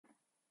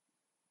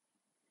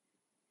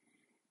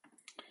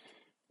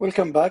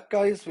Welcome back,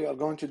 guys. We are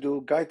going to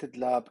do guided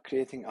lab,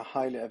 creating a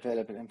highly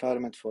available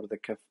environment for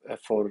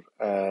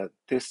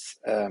this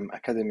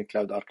Academy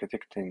Cloud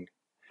Architecting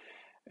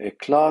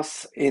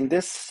class. In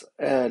this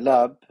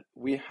lab,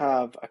 we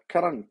have a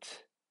current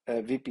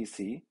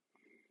VPC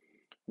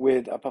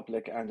with a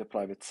public and a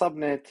private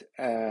subnet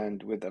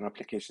and with an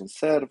application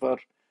server,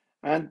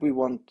 and we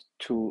want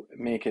to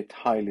make it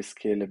highly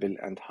scalable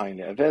and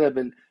highly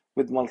available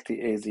with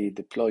multi-AZ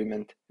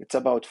deployment. It's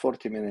about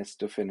 40 minutes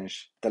to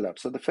finish the lab.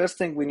 So the first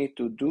thing we need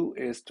to do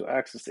is to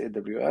access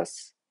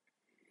AWS.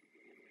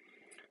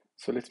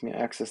 So let me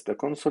access the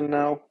console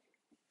now.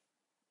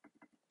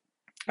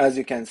 As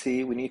you can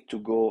see, we need to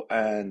go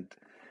and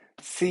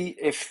see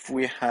if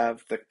we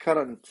have the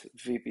current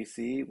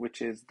VPC,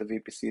 which is the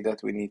VPC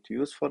that we need to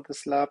use for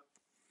this lab.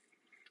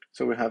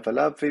 So we have a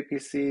lab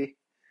VPC.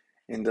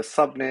 In the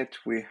subnet,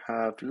 we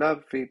have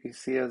lab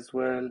VPC as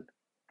well,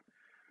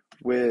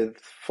 with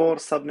 4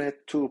 subnet,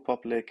 2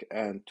 public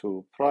and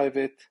 2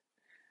 private.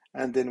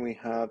 And then we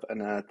have an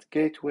NAT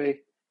gateway,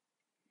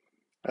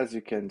 as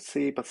you can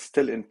see, but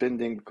still in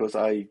pending because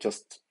I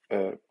just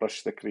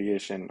rushed the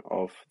creation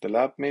of the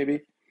lab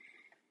maybe.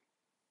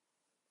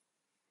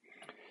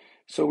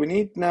 So we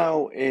need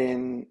now,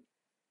 in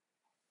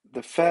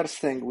the first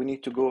thing, we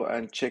need to go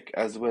and check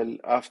as well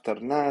after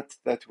NAT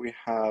that we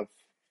have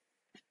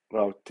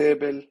route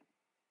table.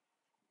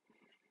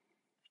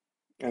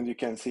 And you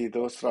can see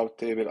those route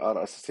table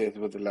are associated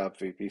with the lab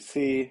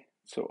VPC.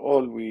 So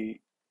all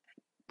we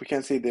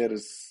can see there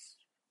is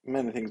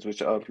many things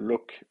which are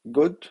look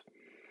good.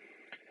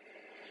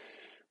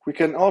 We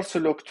can also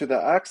look to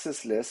the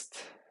access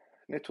list,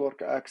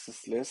 network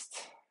access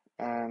list,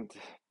 and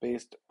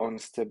based on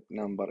step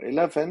number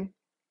 11,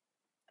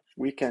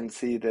 we can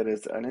see there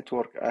is a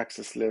network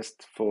access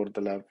list for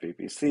the lab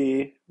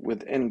VPC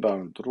with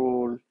inbound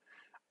rule,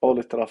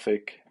 all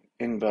traffic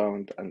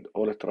inbound and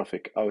all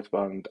traffic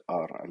outbound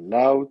are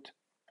allowed.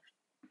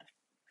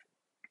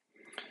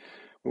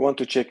 We want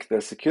to check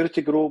the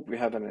security group. We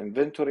have an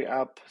inventory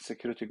app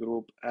security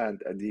group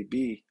and a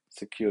DB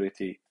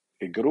security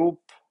group.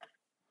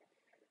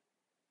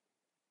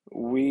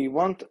 We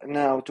want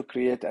now to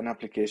create an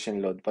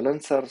application load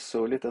balancer.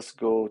 So let us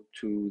go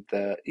to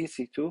the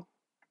EC2,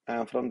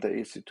 and from the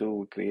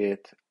EC2 we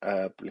create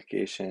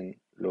application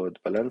load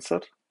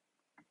balancer.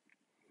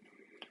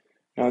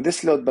 Now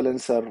this load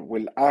balancer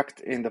will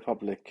act in the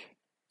public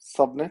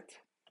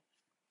subnet.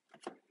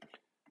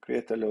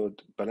 Create a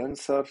load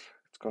balancer.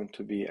 It's going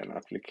to be an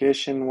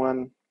application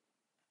one.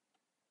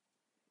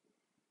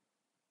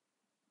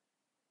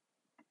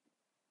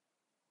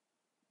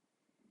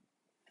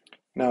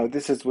 Now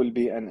this will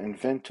be an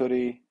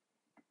inventory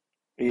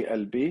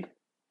ELB.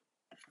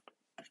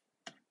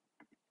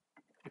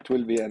 It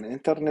will be an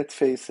internet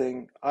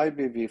facing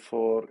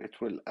IPv4.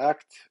 It will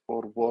act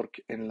or work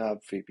in lab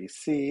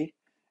VPC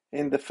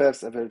in the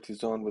first availability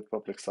zone with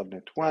public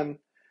subnet 1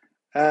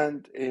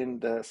 and in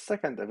the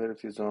second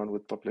availability zone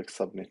with public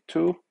subnet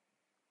 2.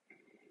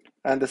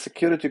 And the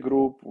security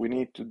group, we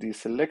need to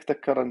deselect the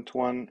current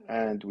one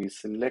and we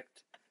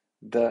select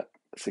the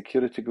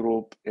security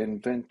group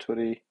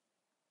inventory.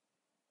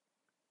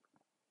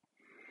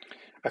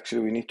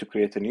 Actually, we need to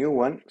create a new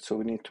one. So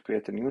we need to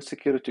create a new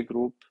security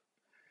group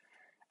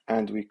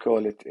and we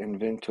call it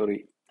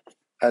inventory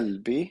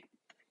LB.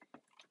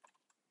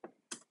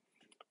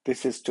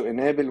 This is to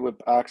enable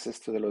web access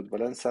to the load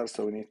balancer.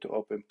 So we need to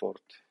open port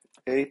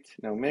 8.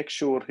 Now make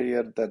sure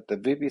here that the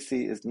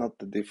VPC is not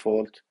the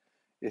default.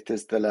 It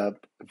is the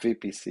lab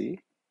VPC.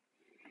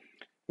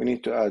 We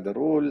need to add a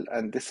rule,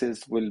 and this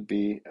will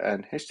be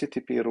an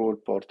HTTP rule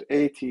port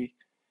 80,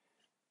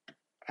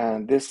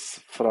 and this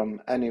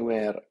from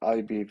anywhere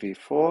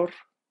IPv4,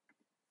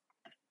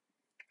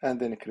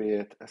 and then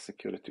create a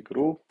security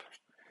group.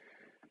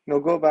 Now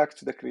go back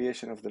to the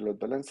creation of the load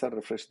balancer,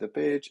 refresh the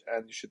page,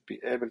 and you should be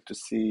able to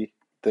see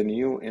the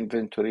new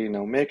inventory.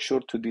 Now make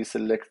sure to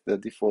deselect the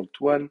default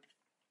one.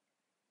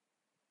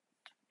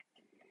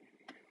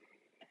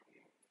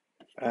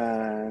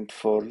 And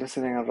for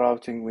listening and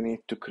routing, we need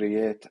to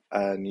create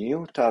a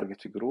new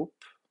target group.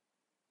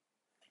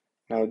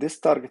 Now this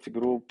target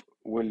group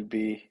will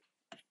be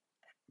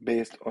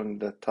based on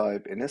the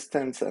type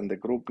instance, and the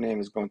group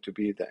name is going to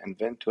be the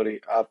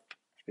inventory app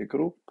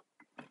group.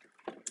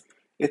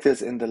 It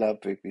is in the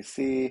lab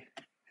VPC,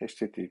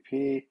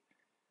 HTTP,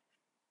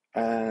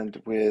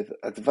 and with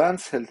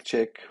advanced health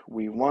check,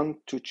 we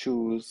want to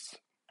choose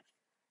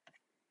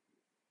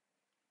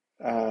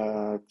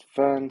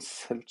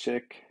advanced health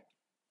check.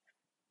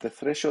 The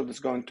threshold is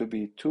going to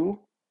be 2.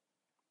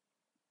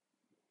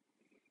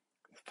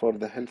 For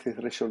the healthy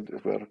threshold,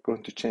 we're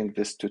going to change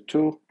this to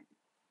 2.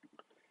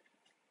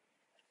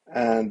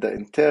 And the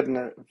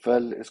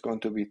interval is going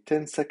to be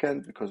 10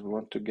 seconds because we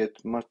want to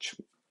get much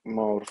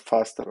more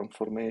faster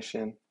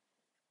information.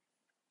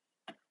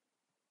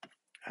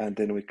 And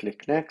then we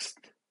click next.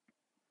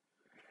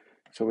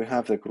 So we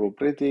have the group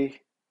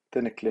ready.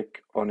 Then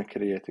click on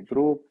create a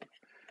group.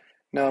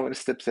 Now in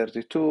step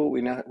 32,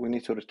 we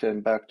need to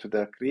return back to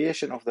the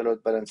creation of the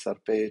load balancer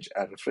page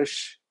and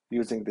refresh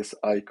using this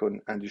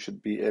icon, and you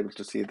should be able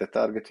to see the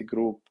target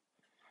group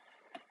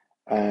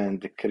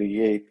and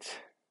create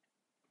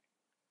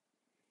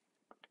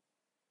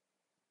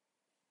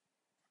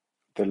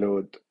the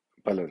load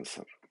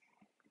balancer.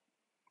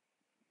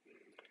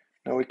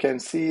 Now we can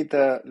see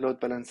the load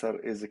balancer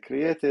is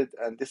created,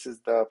 and this is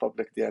the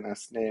public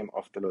DNS name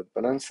of the load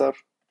balancer.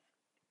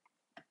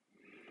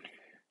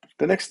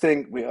 The next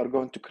thing, we are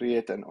going to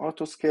create an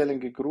auto-scaling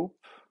group.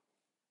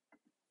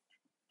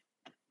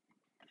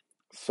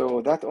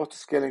 So that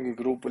auto-scaling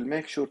group will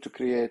make sure to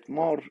create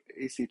more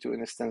EC2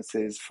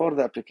 instances for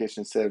the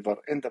application server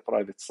in the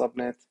private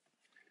subnet.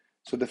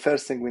 So the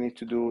first thing we need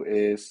to do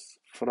is,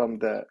 from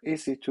the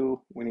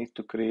EC2, we need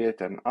to create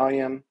an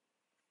IAM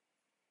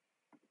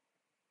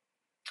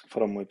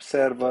from web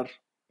server,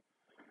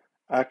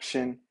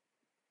 action,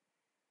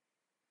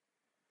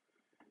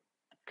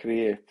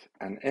 create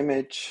an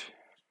image,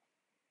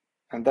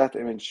 and that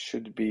image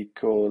should be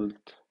called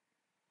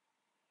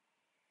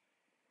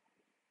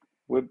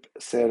web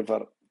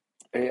server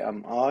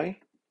AMI,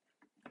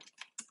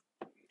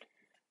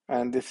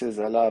 and this is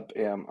a lab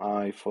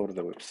AMI for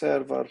the web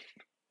server,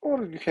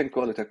 or you can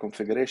call it a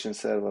configuration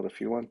server if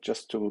you want,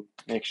 just to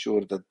make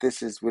sure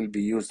that will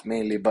be used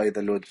mainly by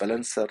the load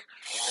balancer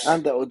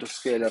and the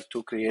autoscaler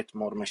to create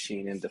more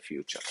machine in the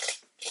future.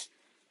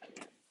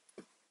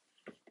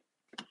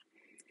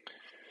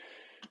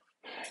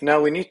 Now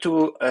we need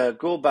to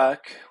go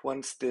back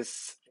once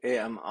this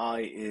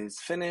AMI is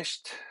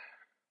finished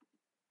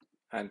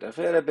and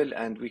available,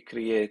 and we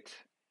create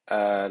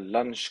a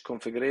launch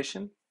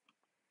configuration.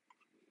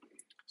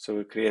 So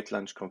we create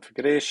launch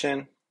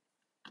configuration,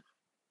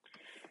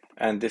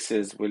 and this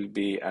will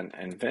be an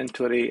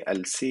inventory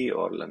LC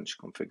or launch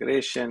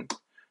configuration.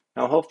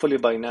 Now hopefully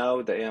by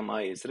now the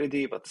AMI is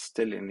ready, but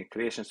still in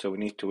creation, so we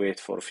need to wait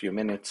for a few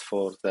minutes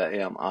for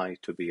the AMI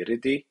to be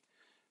ready.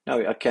 Now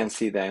I can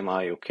see the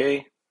AMI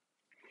okay.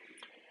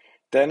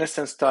 The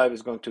instance type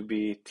is going to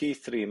be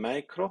T3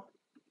 micro,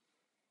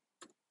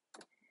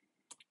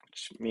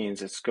 which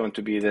means it's going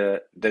to be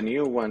the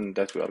new one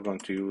that we are going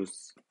to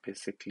use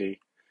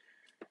basically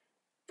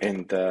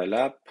in the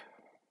lab.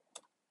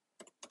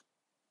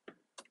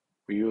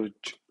 We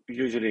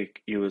usually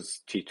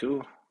use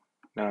T2.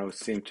 Now it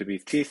seems to be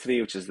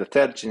T3, which is the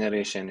third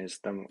generation, is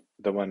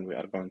the one we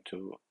are going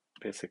to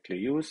basically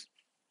use.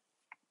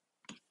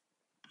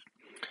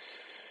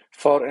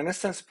 For an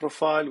instance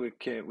profile, we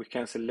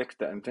can select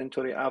the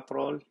inventory app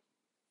role,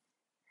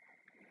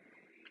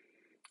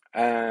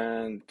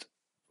 and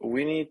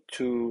we need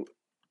to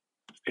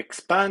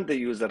expand the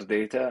user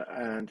data,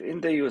 and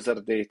in the user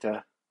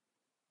data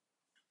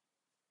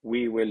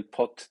we will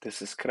put this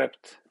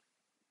script.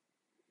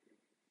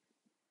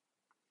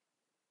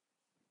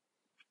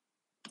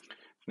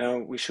 Now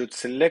we should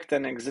select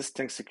an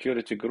existing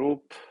security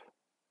group,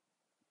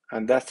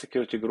 and that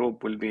security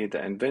group will be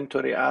the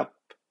inventory app,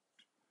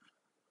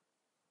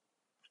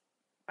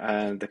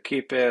 and the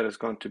key pair is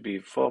going to be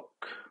voc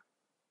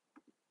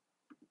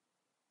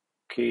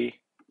key,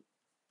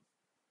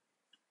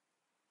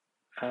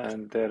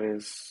 and there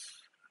is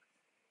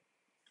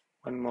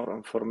one more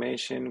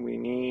information we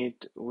need,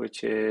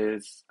 which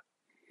is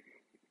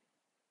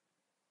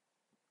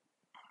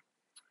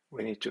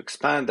we need to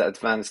expand the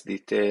advanced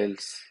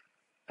details,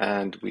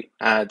 and we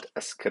add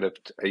a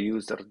script, a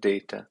user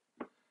data,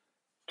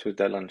 to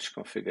the launch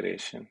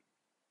configuration.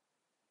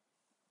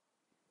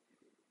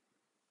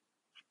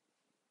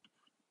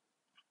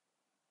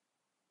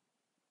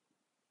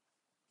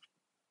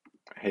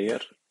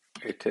 Here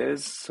it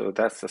is. So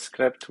that's the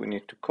script. We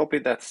need to copy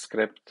that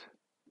script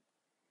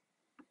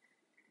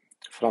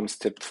from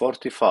step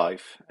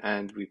 45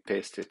 and we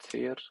paste it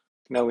here.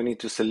 Now we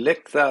need to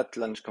select that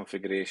launch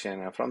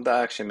configuration, and from the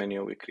action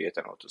menu we create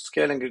an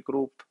auto-scaling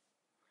group,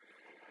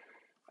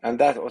 and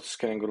that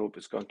auto-scaling group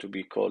is going to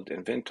be called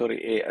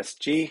inventory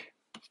ASG,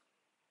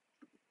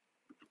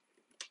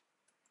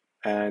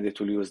 and it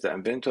will use the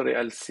inventory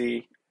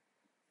LC.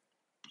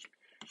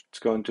 It's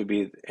going to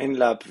be in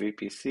lab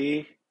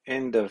VPC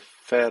in the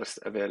first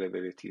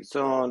availability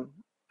zone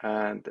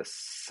and the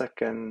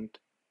second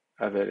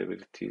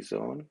availability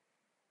zone,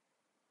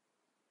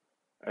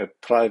 a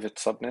private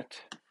subnet.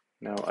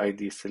 Now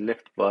ID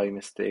select by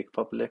mistake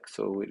public,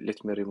 so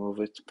let me remove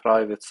it.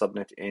 Private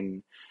subnet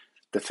in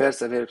the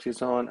first availability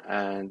zone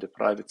and the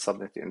private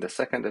subnet in the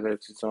second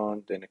availability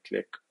zone, then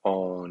click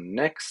on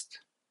next.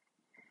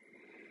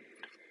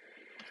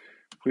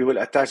 We will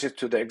attach it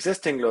to the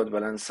existing load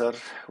balancer,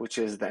 which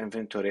is the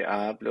inventory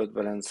app load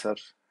balancer,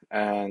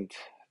 and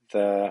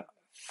the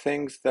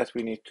things that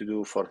we need to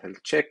do for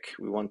health check,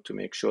 we want to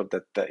make sure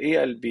that the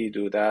ELB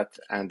do that,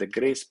 and the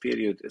grace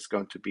period is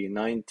going to be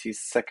 90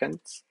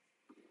 seconds,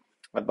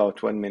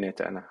 about 1 minute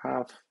and a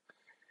half,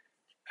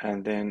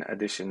 and then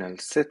additional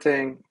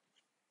setting.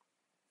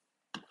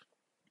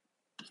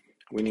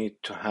 We need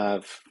to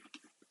have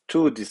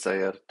 2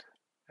 desired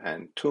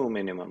and 2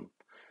 minimum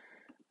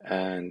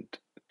and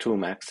 2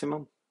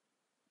 maximum.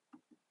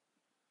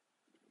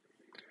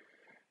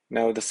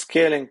 Now the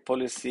scaling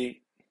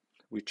policy,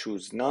 we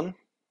choose none,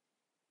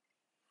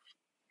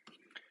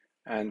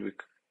 and we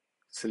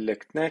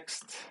select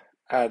next,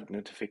 add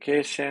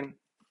notification.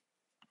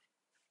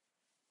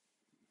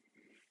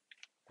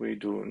 We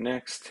do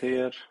next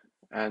here,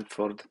 and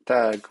for the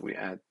tag we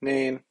add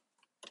name,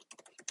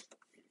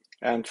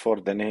 and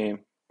for the name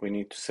we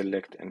need to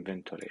select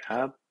inventory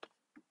app.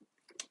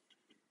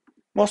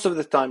 Most of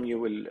the time you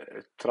will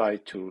try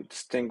to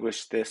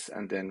distinguish this,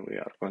 and then we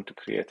are going to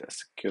create a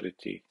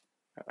security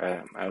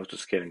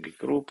auto-scaling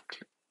group,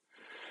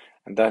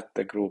 and that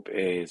the group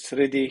is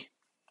ready.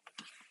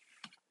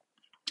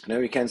 Now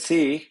we can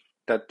see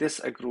that this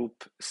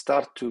group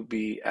start to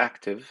be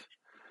active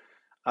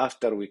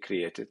after we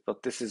create it,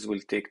 but this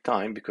will take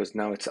time because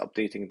now it's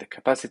updating the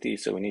capacity,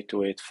 so we need to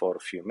wait for a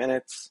few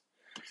minutes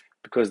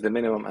because the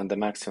minimum and the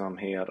maximum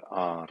here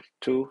are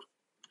 2.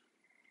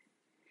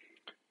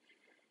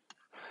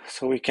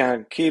 So we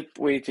can keep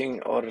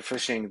waiting or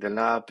refreshing the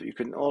lab. You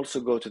can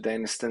also go to the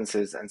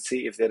instances and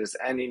see if there is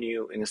any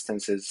new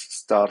instances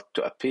start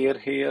to appear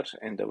here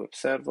in the web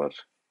server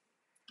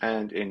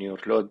and in your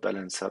load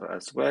balancer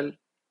as well.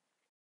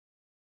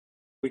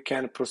 We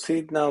can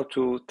proceed now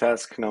to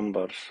task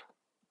number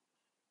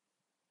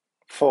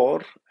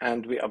 4,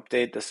 and we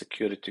update the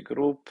security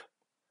group.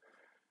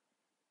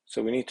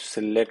 So we need to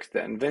select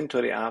the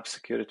inventory app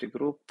security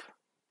group,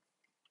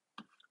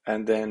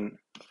 and then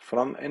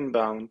from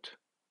inbound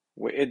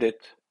we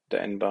edit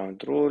the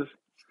inbound rule,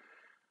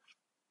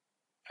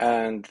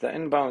 and the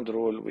inbound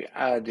rule we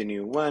add a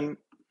new one,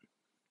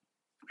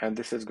 and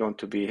this is going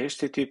to be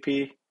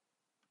HTTP.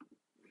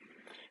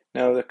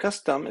 Now the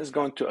custom is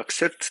going to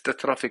accept the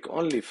traffic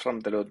only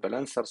from the load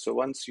balancer. So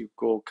once you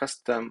go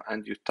custom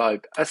and you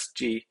type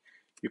SG,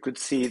 you could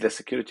see the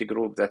security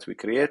group that we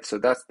create. So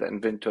that's the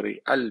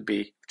inventory LB,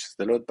 which is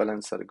the load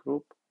balancer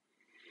group,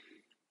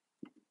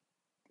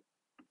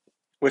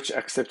 which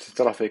accepts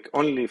traffic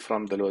only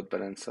from the load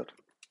balancer.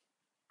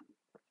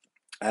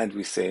 And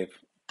we save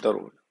the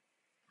rule.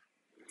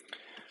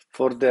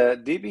 For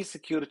the DB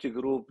security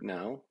group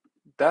now,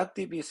 that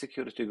DB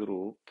security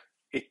group,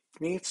 it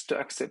needs to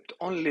accept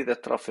only the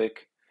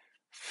traffic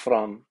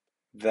from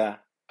the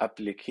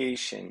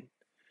application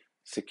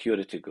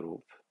security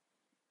group.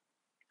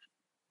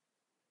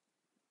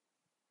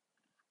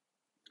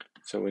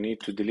 So we need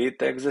to delete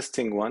the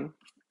existing one,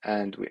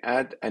 and we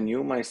add a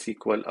new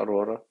MySQL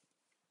Aurora.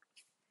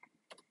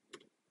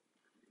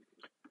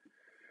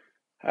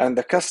 And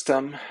the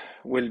custom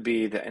will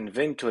be the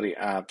inventory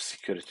app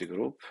security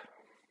group.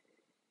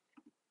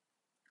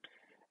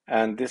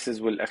 And this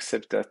will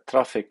accept the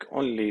traffic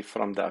only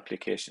from the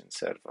application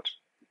server.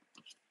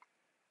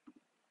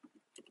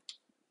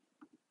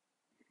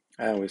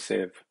 And we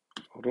save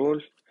rule.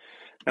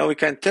 Now we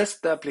can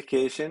test the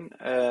application.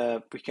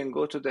 We can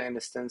go to the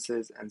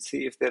instances and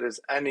see if there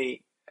is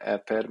any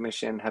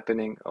permission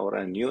happening or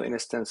a new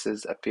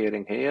instances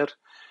appearing here.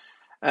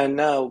 And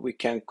now we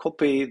can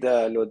copy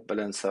the load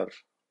balancer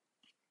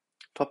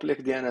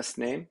public DNS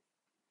name,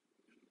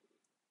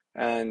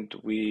 and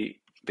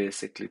we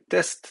basically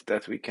test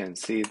that we can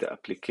see the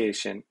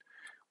application,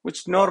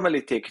 which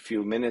normally take a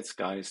few minutes,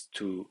 guys,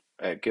 to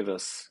give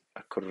us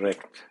a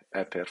correct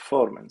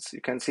performance.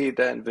 You can see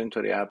the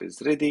inventory app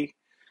is ready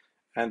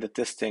and the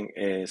testing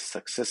is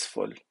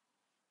successful.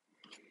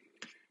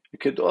 You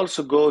could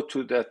also go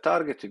to the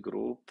target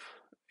group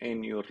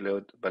in your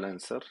load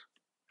balancer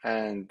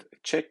and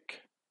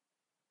check.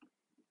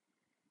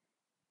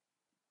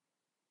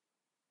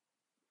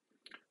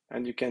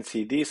 And you can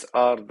see these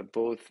are the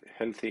both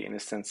healthy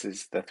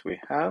instances that we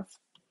have.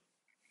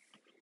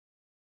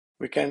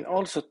 We can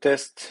also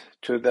test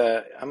to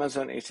the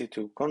Amazon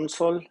EC2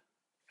 console,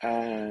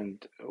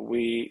 and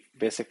we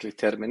basically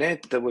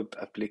terminate the web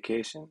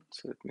application.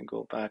 So let me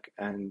go back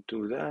and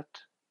do that.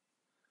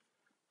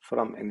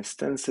 From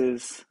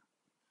instances,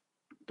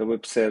 the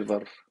web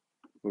server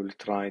will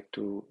try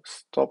to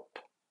stop,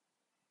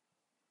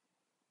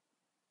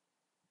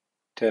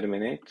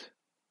 terminate.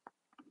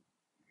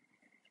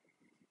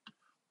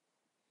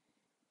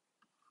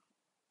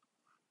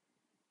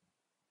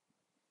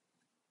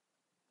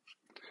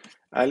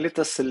 And let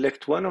us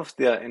select one of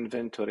the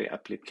inventory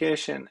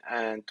application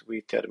and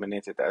we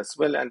terminate it as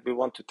well. And we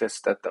want to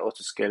test that the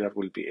autoscaler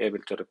will be able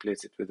to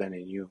replace it with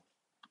any new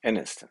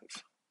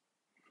instance.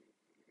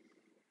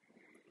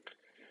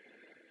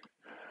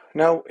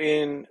 Now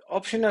in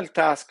optional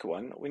task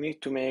 1, we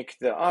need to make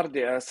the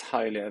RDS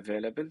highly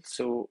available.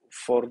 So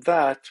for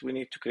that, we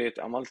need to create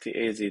a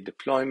multi-AZ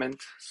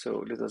deployment.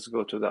 So let us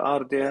go to the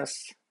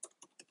RDS.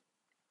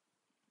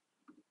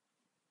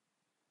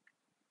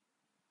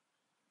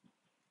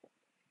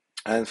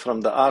 And from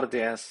the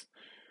RDS,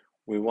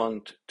 we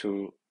want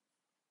to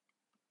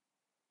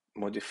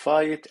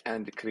modify it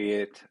and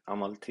create a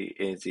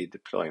multi-AZ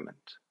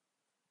deployment.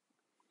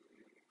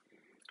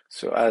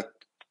 So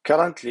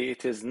currently,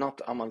 it is not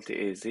a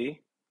multi-AZ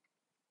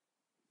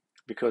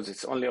because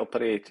it's only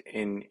operate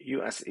in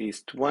US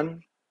East 1.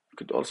 You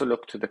could also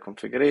look to the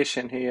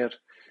configuration here,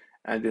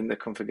 and in the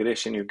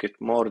configuration, you get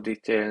more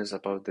details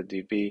about the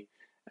DB.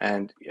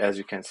 And as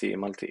you can see,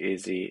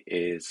 multi-AZ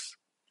is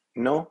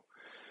no.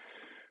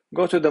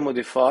 Go to the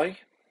modify.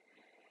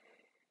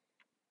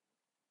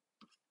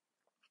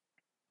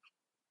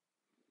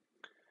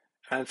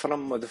 And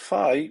from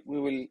modify, we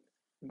will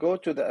go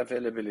to the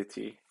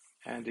availability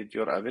and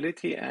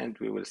durability, and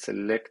we will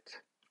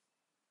select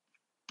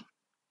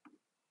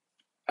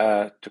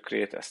to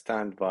create a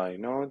standby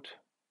node.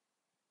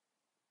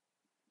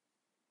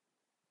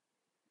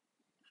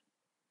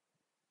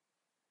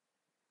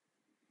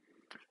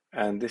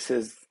 And this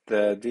is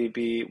the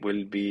DB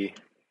will be,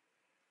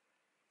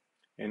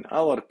 in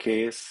our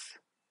case,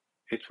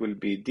 it will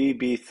be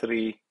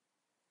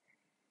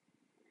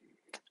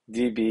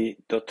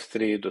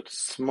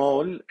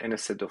db.3.small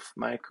instead of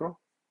micro.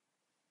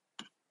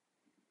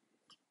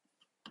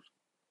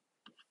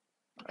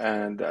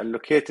 And the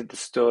allocated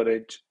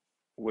storage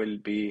will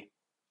be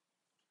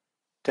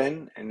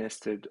 10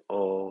 instead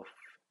of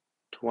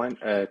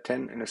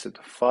 10 instead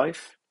of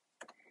 5.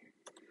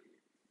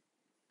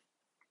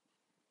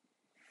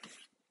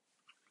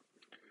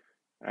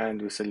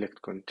 And we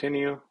select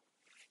continue,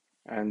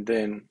 and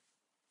then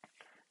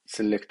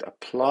select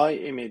apply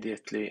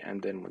immediately,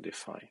 and then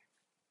modify.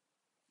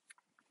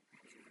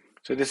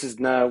 So this is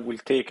now will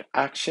take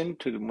action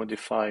to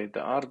modify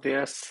the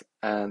RDS,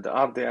 and the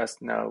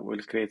RDS now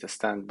will create a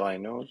standby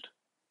node.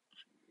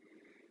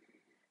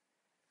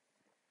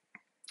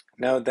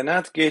 Now the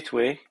NAT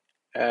gateway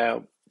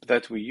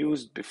that we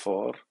used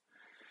before,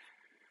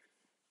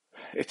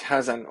 it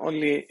has an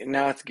only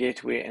NAT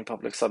gateway in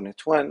public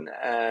subnet 1,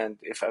 and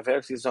if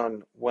availability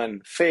zone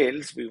 1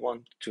 fails, we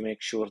want to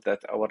make sure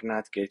that our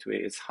NAT gateway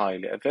is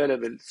highly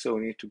available. So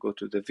we need to go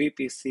to the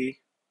VPC,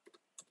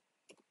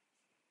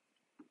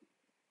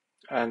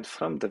 and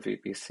from the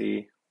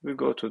VPC, we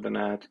go to the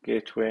NAT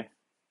gateway,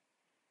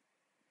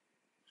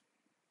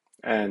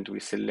 and we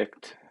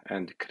select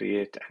and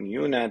create a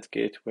new NAT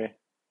gateway.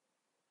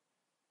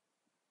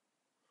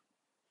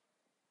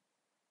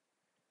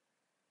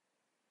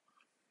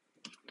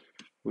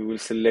 We will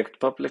select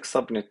public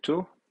subnet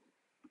 2,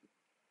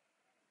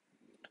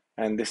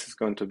 and this is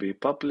going to be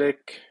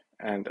public,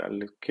 and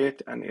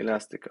allocate an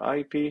elastic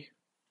IP,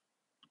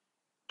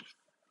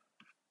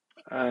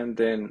 and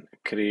then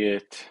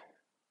create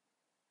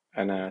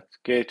a NAT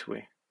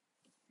gateway.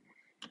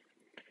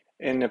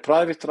 In a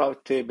private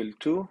route table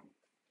 2,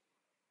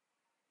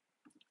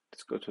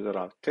 let's go to the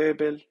route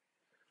table.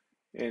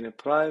 In a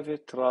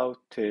private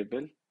route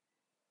table,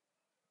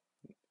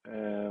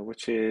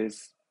 which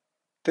is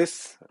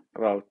this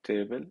route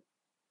table,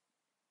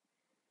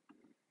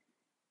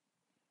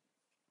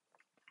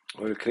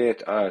 we'll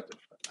create a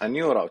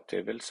new route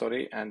table,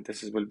 and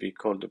this will be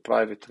called the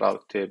private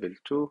route table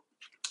 2,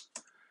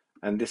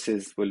 and this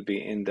will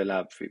be in the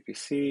lab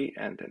VPC,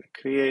 and then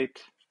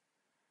create.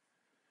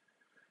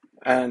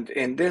 And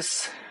in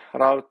this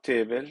route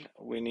table,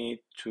 we need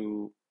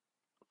to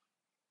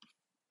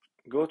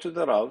go to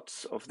the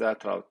routes of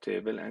that route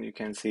table, and you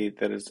can see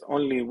there is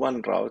only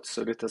one route,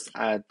 so let us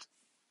add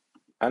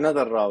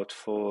another route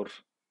for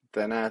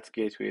the NAT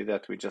gateway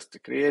that we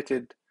just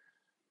created.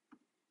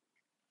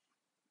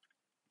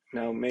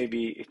 Now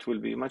maybe it will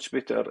be much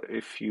better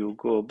if you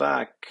go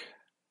back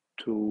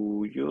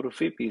to your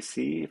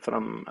VPC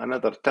from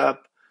another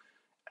tab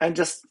and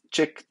just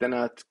check the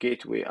NAT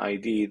gateway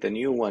ID, the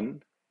new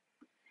one,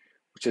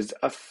 which is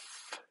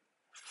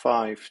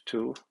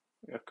F52.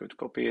 I could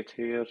copy it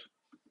here.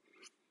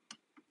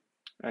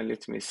 And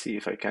let me see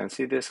if I can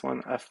see this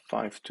one,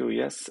 F52,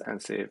 yes,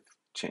 and save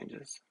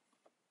changes.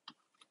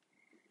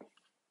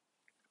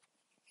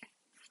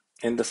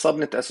 In the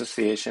subnet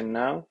association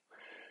now,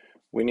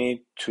 we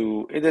need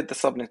to edit the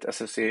subnet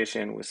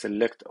association. We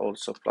select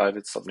also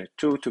private subnet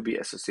 2 to be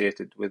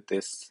associated with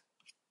this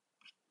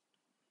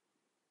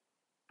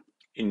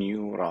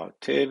new route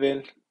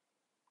table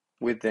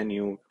with the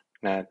new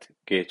NAT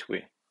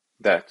gateway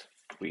that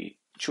we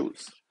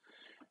choose.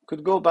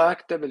 Could go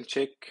back, double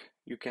check.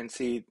 You can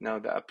see now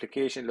the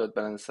application load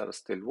balancer is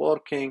still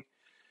working.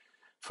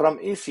 From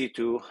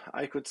EC2,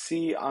 I could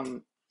see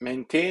I'm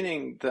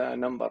maintaining the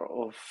number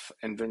of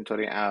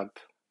inventory app,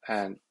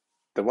 and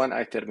the one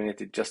I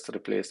terminated just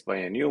replaced by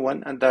a new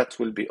one, and that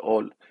will be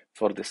all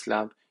for this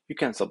lab. You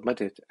can submit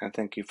it, and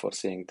thank you for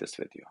seeing this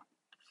video.